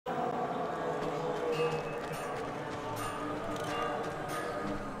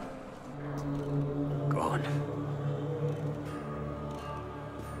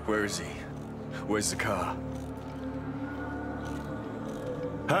Where is he? Where's the car?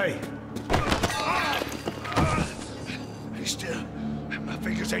 Hey! Be still. My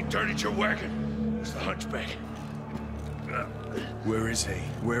fingers ain't dirty, you're working. It's the hunchback. Where is he?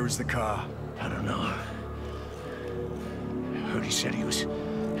 Where is the car? I don't know. I heard he said he was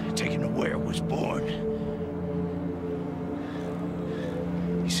taken to where it was born.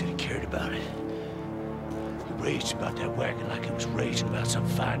 He said he cared about it. He raged about that wagon like he was raging about some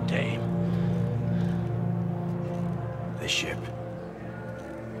fine dame. The ship.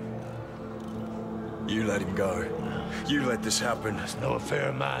 You let him go. You let this happen. It's no affair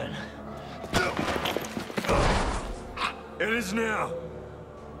of mine. It is now.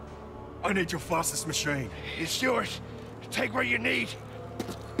 I need your fastest machine. It's yours. Take what you need.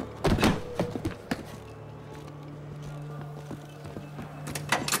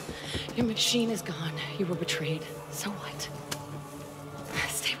 Your machine is gone. You were betrayed. So what?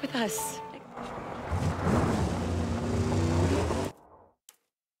 Stay with us.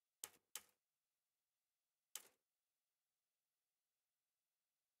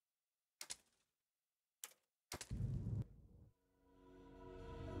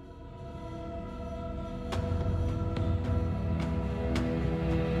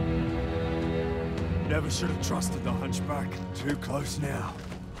 Never should have trusted the hunchback. Too close now.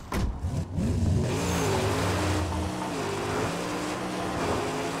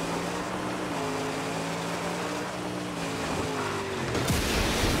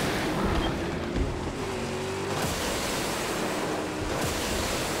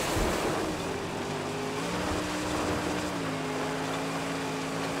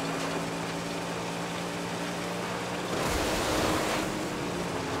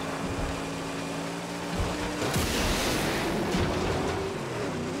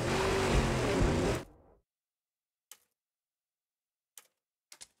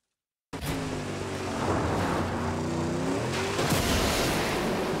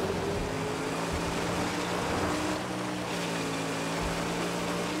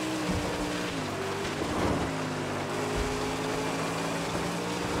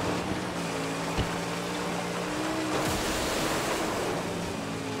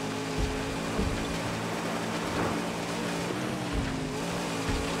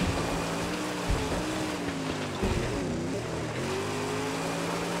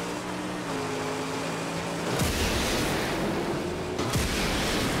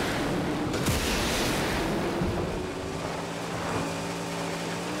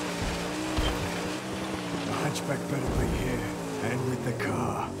 Hunchback better be here, and with the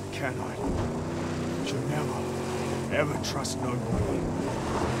car. Cannot. Should never, ever trust nobody.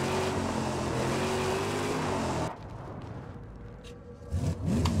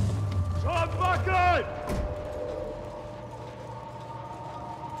 John Bucket!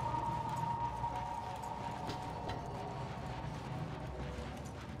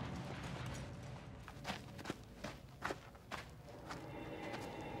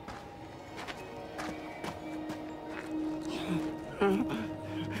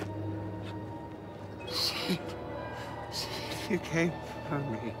 You came for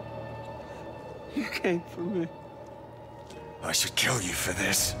me. You came for me. I should kill you for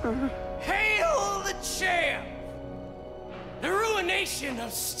this. Hail the champ! The ruination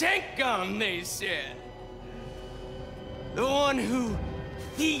of Stank Gum, they said. The one who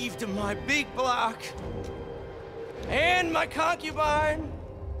thieved my big block and my concubine.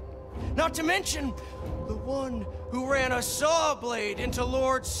 Not to mention the one who ran a saw blade into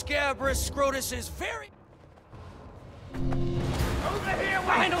Lord Scabrous Scrotus's very... Over here,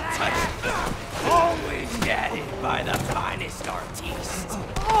 final touch! Always added by the finest artiste.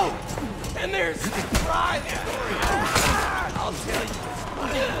 Oh! And there's the pride story. I'll tell you,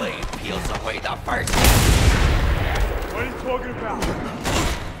 this blade peels away the first. What are you talking about?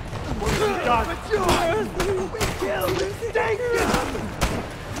 What have you done? But yours! We killed the Stank Gum!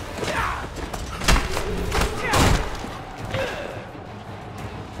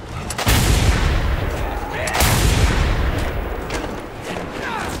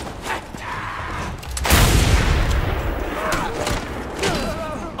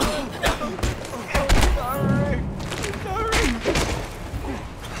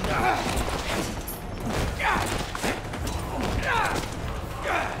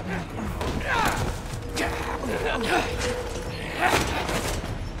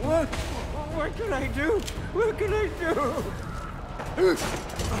 What can I do? What can I do?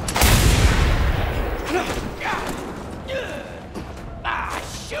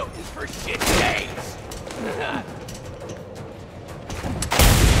 Shooting for shit days!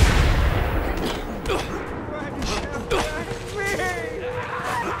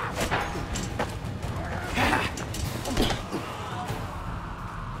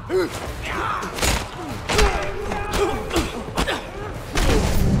 What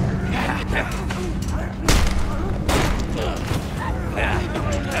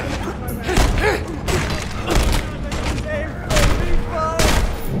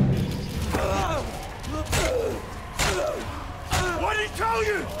did he tell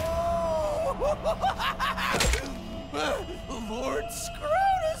you? Lord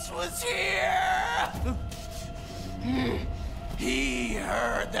Scrotus was here! He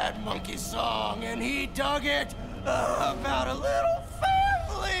heard that monkey song and he dug it about a little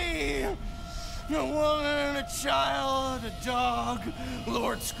family. A woman and a child, a dog.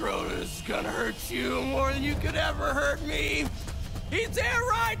 Lord Scrotus is gonna hurt you more than you could ever hurt me. He's there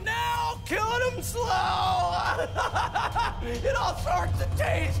right now, killing them slow. In all sorts of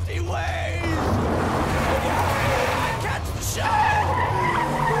tasty ways. Catch the show.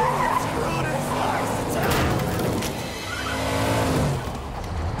 Lord Scrotus likes to tell.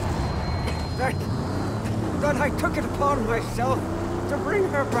 That I took it upon myself to bring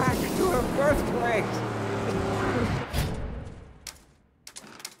her back to her birthplace.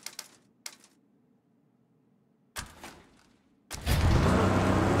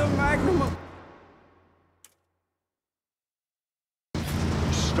 The magnum of...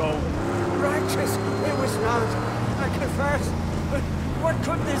 Stolen. Righteous, it was not. I confess. But what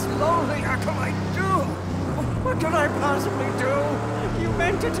could this lonely acolyte do? What could I possibly do? You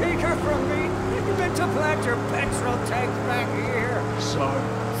meant to take her from me. You meant to plant your petrol tank back here. So?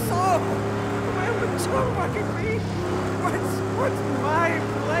 Where would somebody be? What's my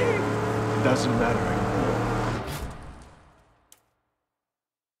blame? It doesn't matter anymore.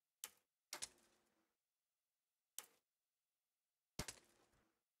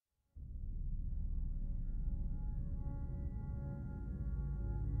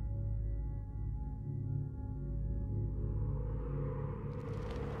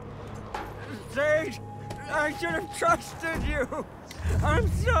 Sage, I should have trusted you. I'm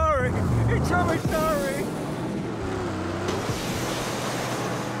sorry. I'm so sorry.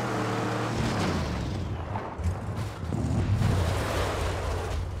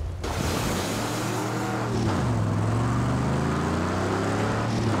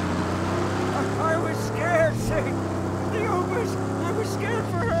 I was scared, Sage. The Opus, I was scared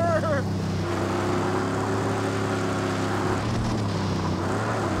for her.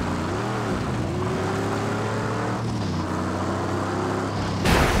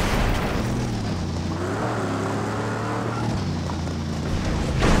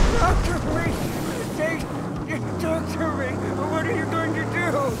 Doctor me! What are you going to do?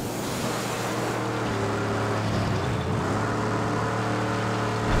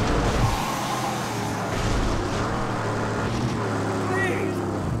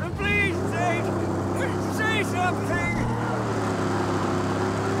 Please, say something!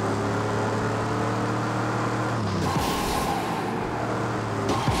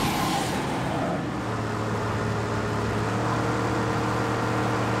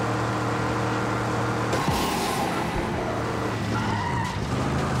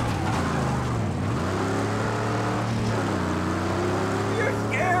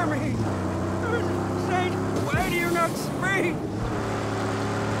 Speak!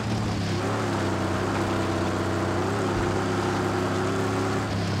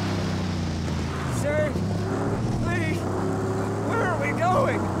 Sage, please, where are we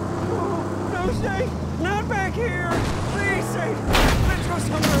going? Oh, no, Sage, not back here. Please, Sage, let's go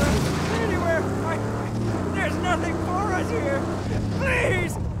somewhere else. Anywhere. There's nothing for us here.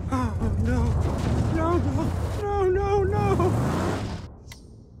 Please! Oh, no. No, no, no, no, no.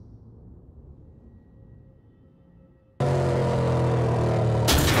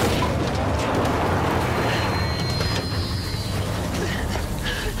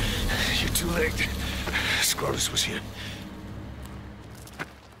 Scrotus was here.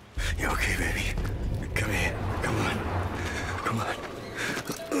 You okay, baby? Come here. Come on. Come on.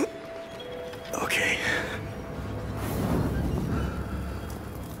 Okay.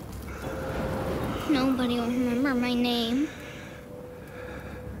 Nobody will remember my name.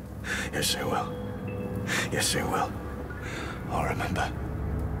 Yes, they will. Yes, they will. I'll remember.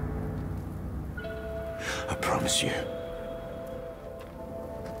 I promise you.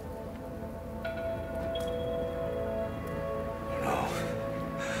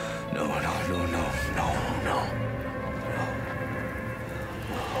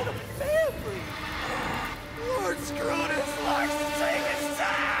 Lord Scrotus likes to take his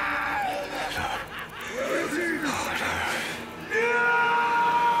time! Where is he?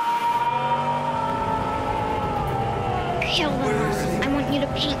 Kill them. I want you to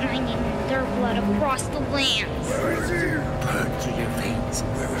paint my name in their blood across the lands. Where is he?